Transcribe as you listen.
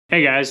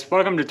Hey guys,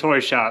 welcome to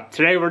Toy Shop.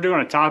 Today we're doing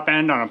a top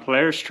end on a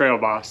Polaris Trail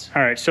Boss.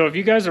 All right, so if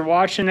you guys are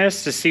watching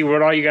this to see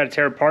what all you got to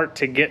tear apart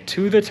to get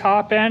to the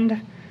top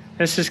end,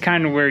 this is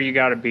kind of where you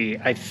got to be,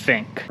 I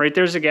think. Right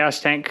there's the gas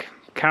tank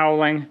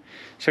cowling.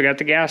 So I got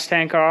the gas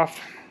tank off.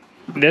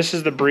 This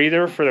is the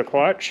breather for the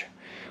clutch,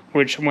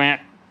 which went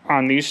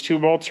on these two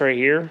bolts right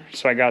here.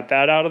 So I got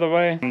that out of the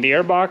way. And the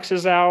air box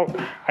is out.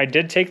 I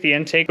did take the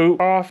intake boot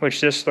off, which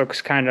this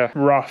looks kind of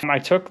rough. I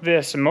took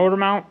this motor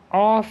mount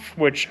off,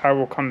 which I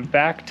will come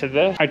back to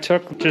this. I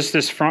took just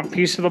this front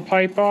piece of the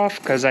pipe off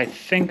because I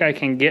think I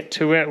can get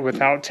to it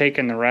without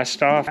taking the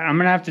rest off. I'm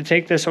gonna have to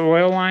take this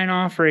oil line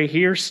off right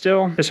here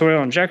still. This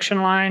oil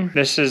injection line.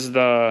 This is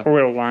the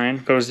oil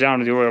line, goes down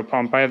to the oil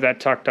pump. I have that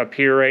tucked up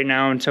here right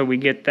now until we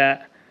get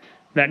that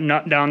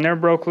nut down there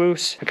broke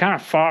loose. I kind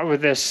of fought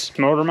with this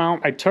motor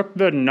mount. I took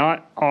the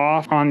nut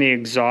off on the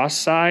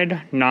exhaust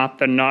side, not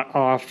the nut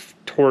off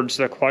towards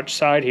the clutch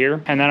side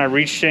here. And then I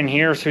reached in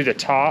here through the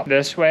top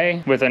this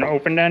way with an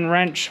open end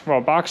wrench.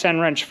 Well, box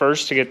end wrench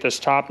first to get this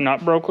top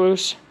nut broke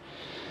loose.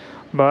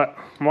 But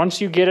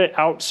once you get it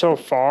out so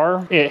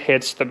far, it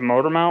hits the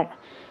motor mount.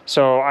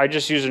 So I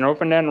just used an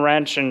open end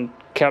wrench and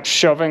kept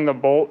shoving the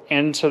bolt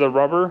into the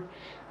rubber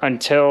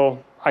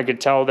until I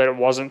could tell that it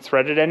wasn't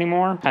threaded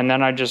anymore. And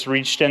then I just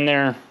reached in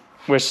there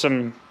with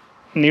some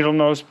needle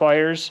nose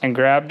pliers and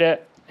grabbed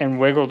it and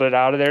wiggled it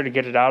out of there to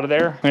get it out of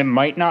there. It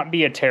might not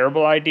be a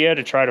terrible idea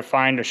to try to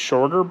find a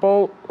shorter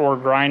bolt or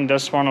grind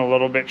this one a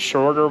little bit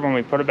shorter when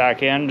we put it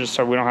back in, just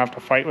so we don't have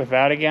to fight with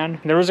that again.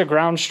 There was a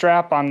ground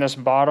strap on this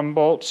bottom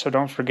bolt, so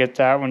don't forget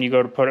that when you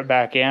go to put it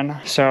back in.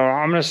 So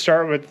I'm gonna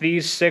start with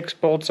these 6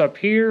 bolts up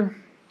here,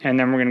 and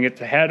then we're gonna get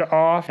the head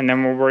off, and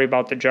then we'll worry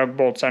about the jug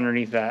bolts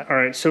underneath that. All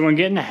right, so when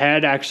getting the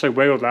head actually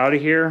wiggled out of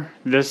here,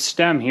 this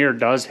stem here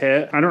does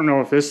hit. I don't know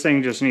if this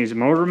thing just needs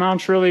motor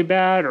mounts really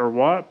bad or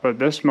what, but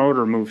this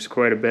motor moves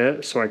quite a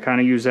bit, so I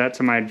kind of use that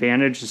to my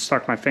advantage and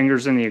stuck my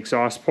fingers in the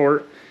exhaust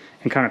port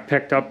and kind of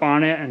picked up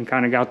on it and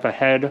kind of got the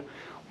head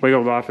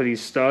wiggled off of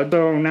these studs.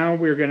 So now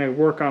we're gonna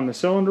work on the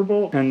cylinder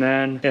bolt, and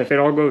then if it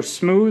all goes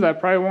smooth, I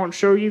probably won't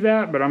show you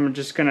that, but I'm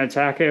just gonna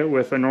attack it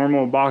with a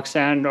normal box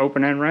end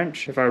open end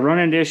wrench. If I run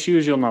into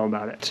issues, you'll know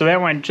about it. So that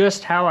went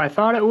just how I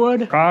thought it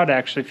would. Rod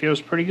actually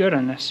feels pretty good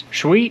on this.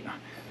 Sweet.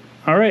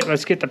 All right,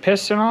 let's get the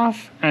piston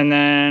off, and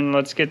then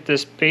let's get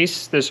this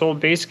old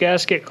base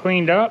gasket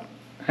cleaned up,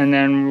 and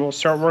then we'll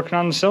start working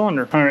on the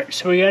cylinder. All right,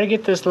 so we gotta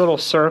get this little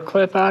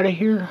circlip out of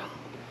here.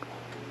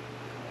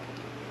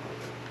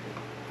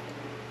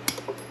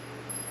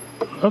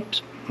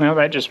 Oops, well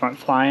that just went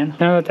flying.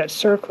 Now that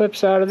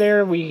circlip's out of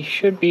there, we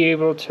should be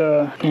able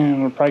to,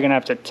 and we're probably gonna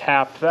have to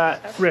tap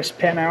that wrist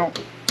pin out.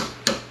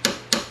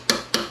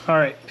 All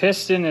right,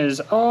 piston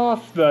is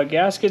off, the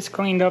gasket's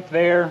cleaned up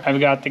there. I've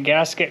got the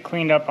gasket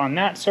cleaned up on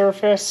that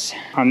surface,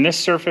 on this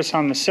surface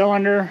on the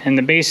cylinder, and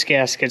the base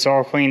gasket's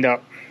all cleaned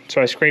up.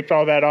 So I scraped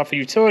all that off a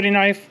utility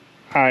knife,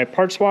 I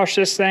parts washed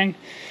this thing,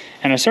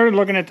 and I started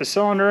looking at the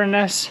cylinder in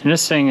this, and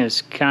this thing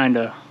is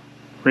kinda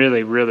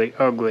really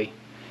ugly.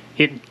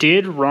 It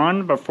did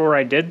run before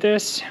I did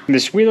this.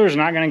 This wheeler's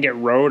not gonna get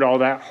rode all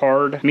that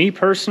hard. Me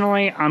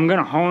personally, I'm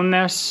gonna hone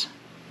this,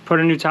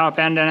 put a new top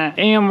end in it,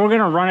 and we're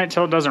gonna run it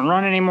till it doesn't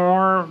run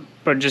anymore,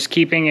 but just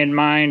keeping in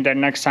mind that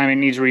next time it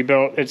needs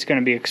rebuilt, it's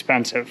gonna be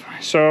expensive.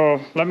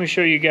 So let me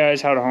show you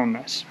guys how to hone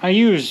this. I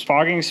use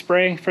fogging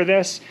spray for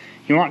this.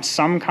 You want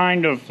some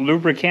kind of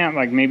lubricant,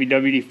 like maybe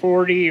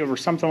WD-40 or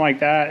something like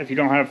that if you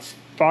don't have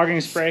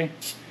fogging spray.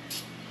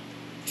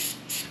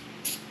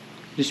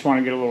 Just want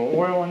to get a little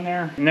oil in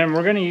there. And then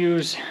we're going to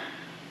use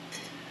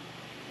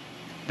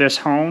this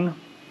hone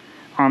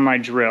on my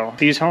drill.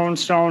 These hone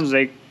stones,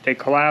 they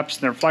collapse,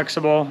 they're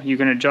flexible. You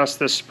can adjust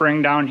the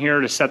spring down here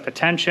to set the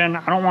tension.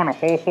 I don't want a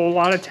whole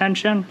lot of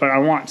tension, but I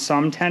want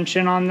some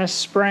tension on this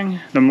spring.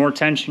 The more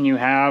tension you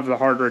have, the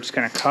harder it's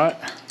going to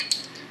cut.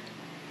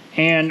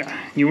 And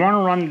you want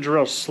to run the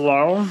drill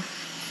slow.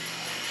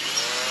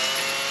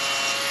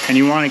 And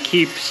you want to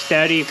keep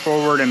steady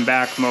forward and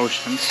back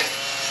motions.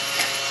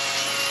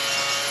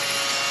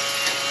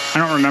 I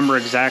don't remember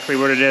exactly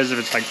what it is, if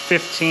it's like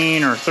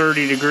 15 or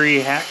 30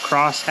 degree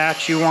cross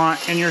hatch you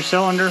want in your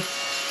cylinder.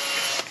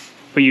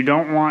 But you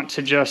don't want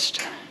to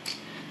just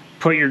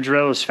put your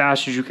drill as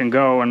fast as you can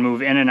go and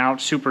move in and out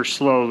super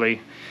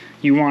slowly.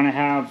 You want to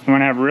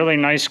have really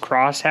nice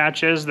cross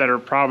hatches that are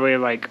probably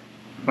like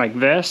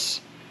this.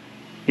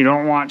 You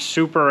don't want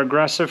super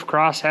aggressive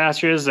cross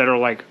hatches that are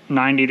like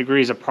 90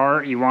 degrees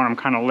apart. You want them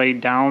kind of laid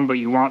down, but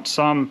you want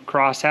some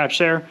cross hatch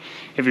there.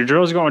 If your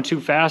drill's going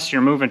too fast,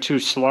 you're moving too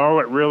slow,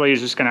 it really is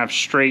just gonna have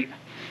straight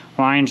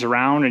lines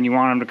around, and you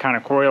want them to kind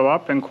of coil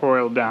up and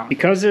coil down.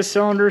 Because this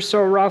cylinder is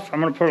so rough, I'm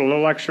gonna put a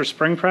little extra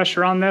spring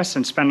pressure on this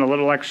and spend a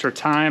little extra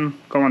time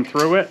going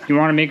through it. You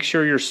wanna make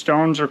sure your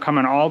stones are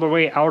coming all the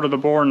way out of the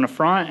bore in the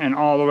front and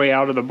all the way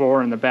out of the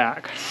bore in the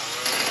back.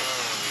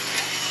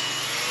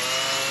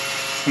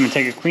 I'm gonna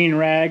take a clean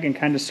rag and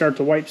kind of start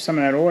to wipe some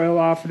of that oil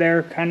off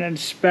there, kind of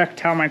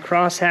inspect how my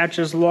cross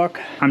hatches look.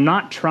 I'm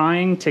not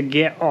trying to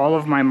get all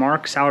of my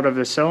marks out of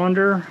the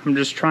cylinder. I'm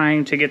just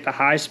trying to get the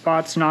high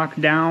spots knocked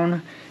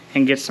down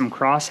and get some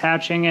cross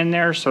hatching in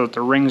there so that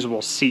the rings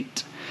will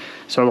seat.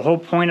 So the whole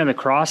point of the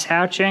cross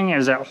hatching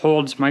is it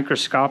holds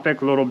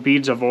microscopic little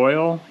beads of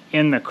oil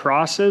in the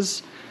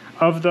crosses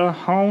of the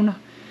hone,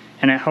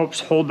 and it helps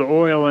hold the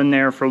oil in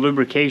there for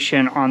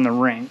lubrication on the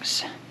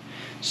rings.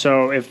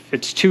 So if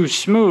it's too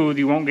smooth,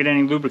 you won't get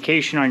any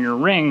lubrication on your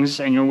rings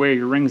and you'll wear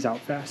your rings out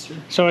faster.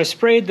 So I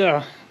sprayed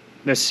the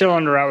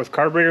cylinder out with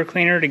carburetor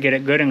cleaner to get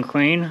it good and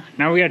clean.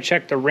 Now we gotta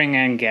check the ring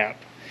end gap.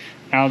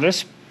 Now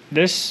this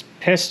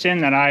piston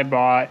that I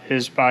bought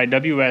is by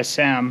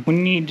WSM. We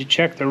need to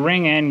check the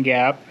ring end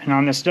gap, and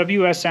on this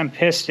WSM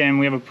piston,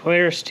 we have a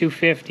Polaris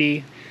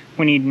 250.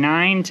 We need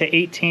 9 to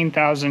 18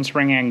 thousandths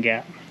ring end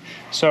gap.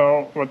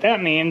 So what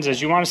that means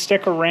is you want to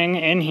stick a ring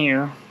in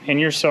here in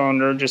your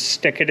cylinder, just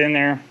stick it in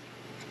there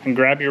and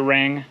grab your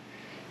ring,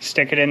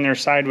 stick it in there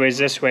sideways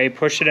this way,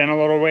 push it in a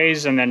little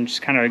ways, and then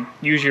just kind of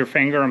use your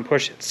finger and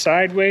push it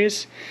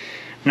sideways.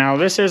 Now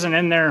this isn't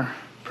in there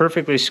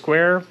perfectly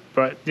square,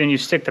 but then you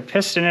stick the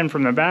piston in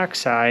from the back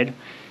side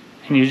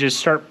and you just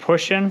start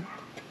pushing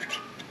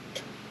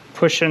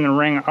the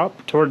ring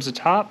up towards the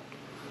top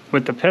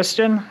with the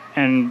piston,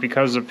 and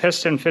because the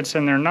piston fits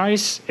in there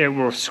nice, it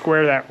will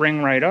square that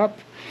ring right up.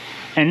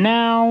 And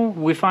now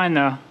we find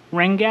the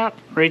ring gap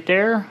right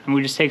there, and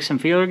we just take some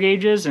feeler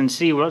gauges and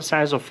see what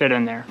size will fit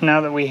in there. Now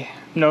that we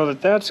know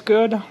that that's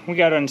good, we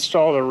got to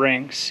install the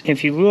rings.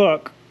 If you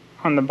look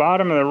on the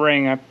bottom of the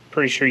ring, I'm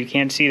pretty sure you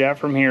can't see that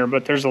from here,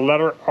 but there's a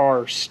letter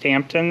R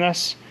stamped in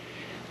this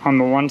on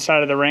the one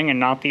side of the ring and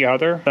not the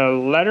other. The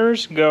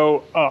letters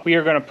go up. We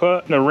are going to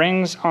put the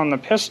rings on the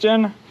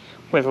piston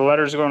with the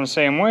letters going the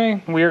same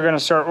way. We are going to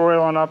start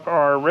oiling up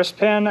our wrist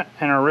pin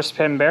and our wrist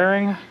pin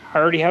bearing. I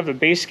already have the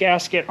base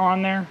gasket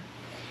on there.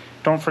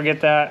 Don't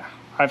forget that.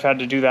 I've had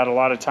to do that a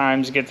lot of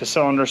times, get the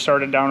cylinder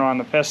started down on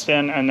the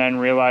piston and then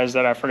realize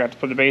that I forgot to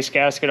put the base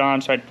gasket on,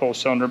 so I'd pull the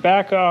cylinder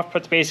back off,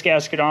 put the base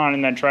gasket on,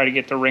 and then try to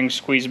get the ring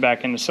squeezed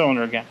back in the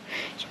cylinder again.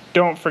 So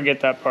don't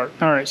forget that part.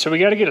 All right, so we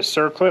got to get a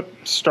circlip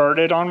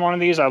started on one of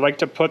these. I like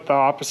to put the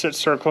opposite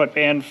circlip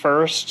in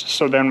first,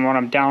 so then when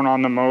I'm down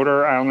on the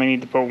motor, I only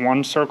need to put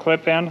one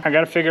circlip in. I got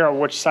to figure out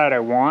which side I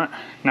want.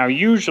 Now,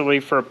 usually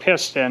for a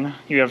piston,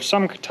 you have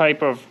some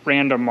type of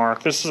random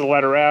mark. This is a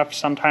letter F,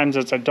 sometimes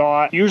it's a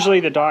dot. Usually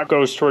the dot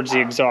goes towards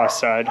the exhaust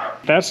side.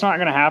 That's not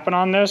going to happen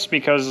on this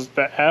because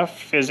the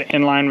F is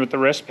in line with the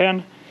wrist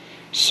pin.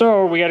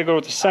 So we got to go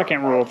with the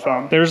second rule of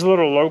thumb. There's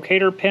little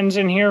locator pins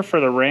in here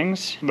for the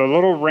rings. The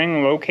little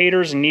ring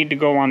locators need to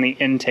go on the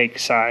intake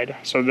side.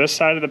 So this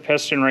side of the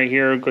piston right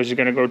here is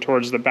going to go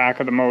towards the back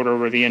of the motor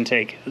where the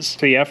intake is. So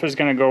the F is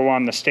going to go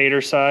on the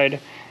stator side,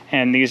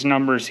 and these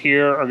numbers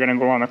here are going to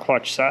go on the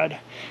clutch side.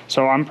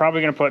 So I'm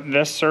probably going to put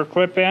this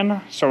circlip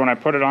in, so when I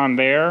put it on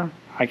there,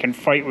 I can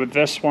fight with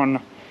this one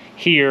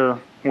here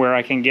where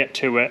I can get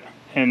to it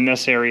in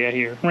this area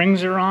here.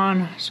 Rings are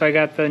on, so I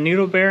got the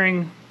needle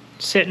bearing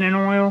sitting in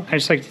oil. I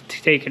just like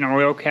to take an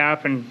oil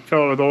cap and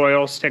fill it with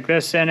oil, stick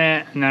this in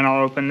it, and then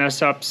I'll open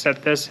this up,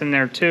 set this in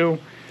there too,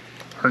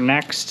 or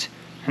next,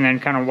 and then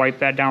kind of wipe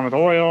that down with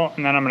oil.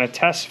 And then I'm going to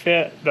test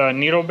fit the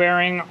needle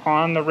bearing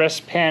on the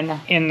wrist pin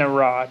in the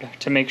rod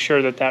to make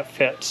sure that that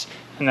fits.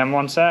 And then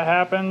once that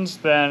happens,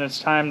 then it's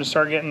time to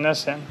start getting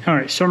this in. All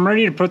right, so I'm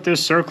ready to put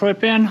this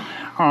circlip in.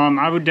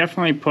 I would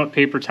definitely put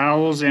paper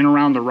towels in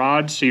around the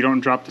rod so you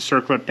don't drop the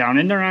circlip down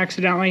in there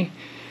accidentally.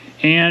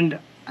 And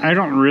I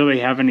don't really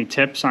have any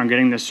tips on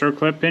getting the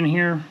circlip in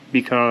here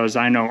because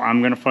I know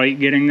I'm going to fight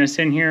getting this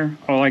in here.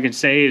 All I can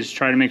say is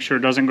try to make sure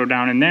it doesn't go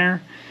down in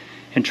there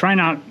and try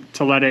not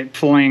to let it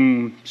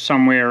fling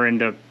somewhere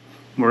into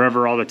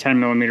wherever all the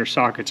 10mm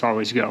sockets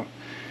always go,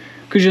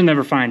 because you'll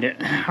never find it.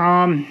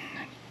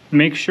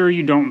 Make sure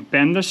you don't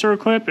bend the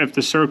circlip. If the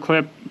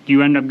circlip,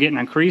 you end up getting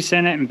a crease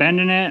in it and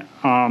bending it,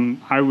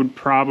 I would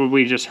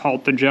probably just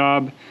halt the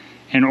job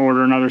and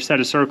order another set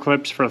of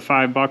circlips for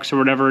 $5 or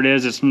whatever it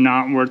is. It's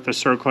not worth the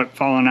circlip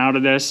falling out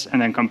of this and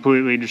then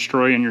completely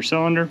destroying your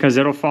cylinder, because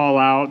it'll fall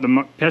out,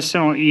 the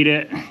piston will eat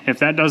it. If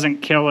that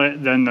doesn't kill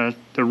it, then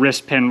the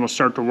wrist pin will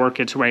start to work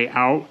its way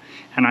out.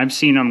 And I've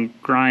seen them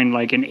grind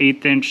like an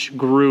 1/8"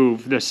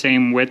 groove the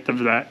same width of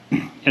that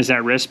as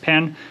that wrist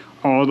pin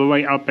all the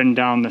way up and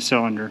down the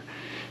cylinder.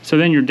 So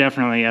then you're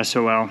definitely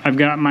SOL. I've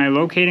got my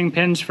locating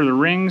pins for the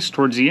rings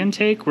towards the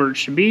intake where it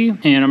should be,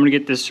 and I'm gonna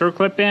get this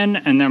circlip in,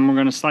 and then we're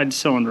gonna slide the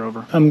cylinder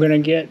over. I'm gonna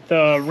get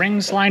the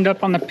rings lined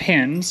up on the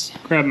pins,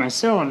 grab my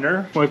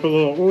cylinder, wipe a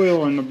little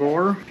oil in the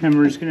bore, and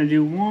we're just gonna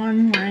do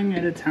one ring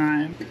at a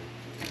time.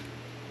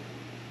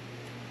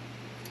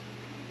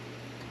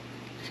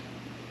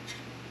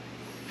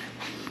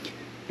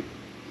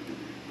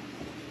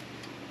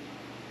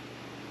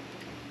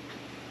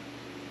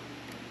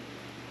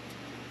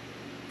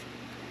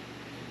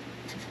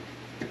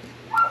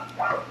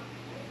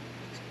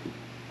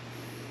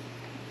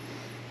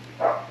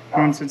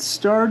 Once it's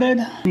started,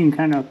 you can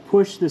kind of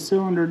push the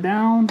cylinder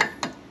down.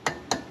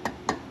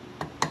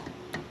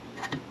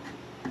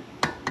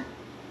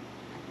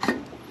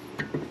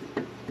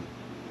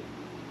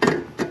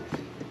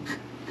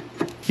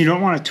 You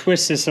don't want to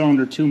twist the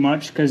cylinder too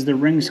much because the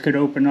rings could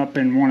open up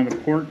in one of the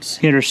ports.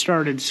 Get her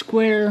started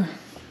square.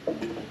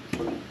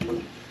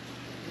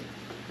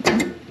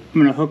 I'm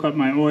gonna hook up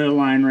my oil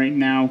line right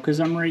now because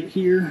I'm right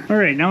here. All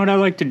right, now what I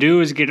like to do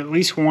is get at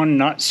least one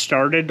nut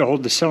started to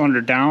hold the cylinder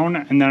down,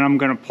 and then I'm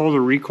gonna pull the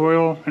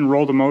recoil and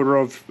roll the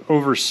motor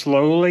over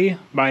slowly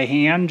by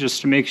hand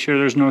just to make sure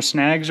there's no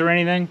snags or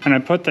anything. And I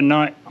put the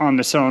nut on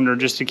the cylinder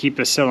just to keep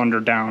the cylinder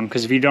down,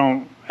 because if you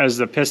don't, as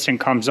the piston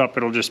comes up,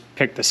 it'll just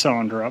pick the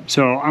cylinder up.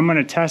 So I'm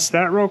gonna test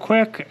that real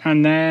quick,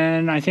 and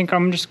then I think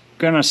I'm just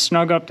gonna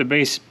snug up the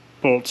base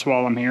bolts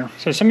while I'm here.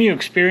 So some of you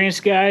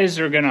experienced guys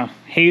are gonna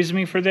haze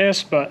me for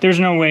this, but there's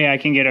no way I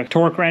can get a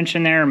torque wrench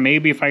in there.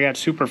 Maybe if I got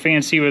super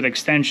fancy with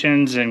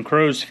extensions and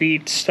crow's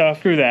feet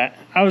stuff. Through that,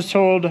 I was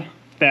told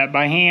that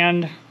by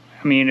hand,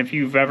 I mean, if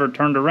you've ever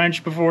turned a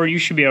wrench before, you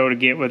should be able to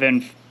get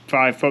within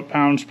 5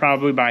 foot-pounds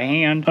probably by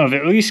hand of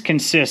at least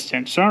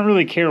consistent. So I don't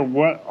really care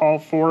what all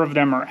 4 of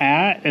them are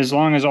at, as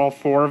long as all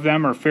 4 of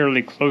them are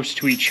fairly close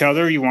to each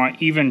other. You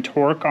want even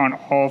torque on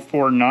all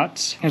 4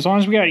 nuts. As long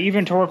as we got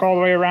even torque all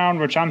the way around,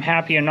 which I'm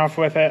happy enough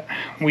with it,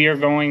 we are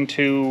going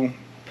to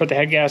put the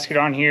head gasket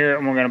on here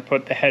and we're going to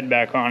put the head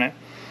back on it.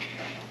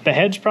 The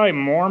head's probably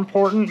more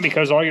important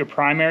because all your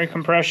primary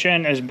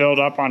compression is built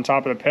up on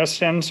top of the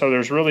piston, so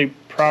there's really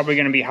probably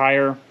going to be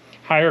higher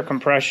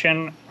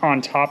compression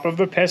on top of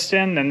the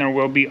piston than there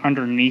will be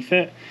underneath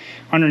it.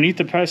 Underneath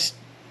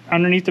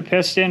the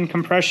piston,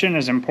 compression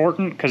is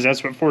important because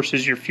that's what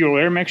forces your fuel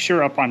air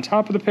mixture up on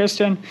top of the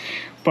piston,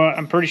 but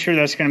I'm pretty sure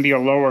that's going to be a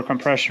lower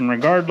compression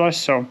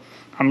regardless, so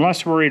I'm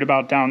less worried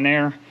about down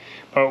there,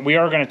 but we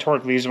are going to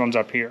torque these ones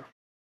up here.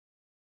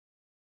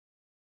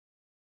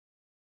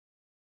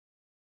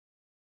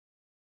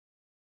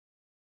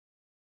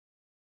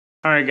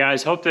 Alright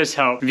guys, hope this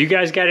helped. If you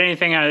guys got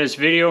anything out of this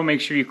video,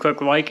 make sure you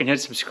click like and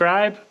hit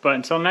subscribe. But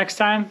until next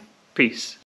time, peace.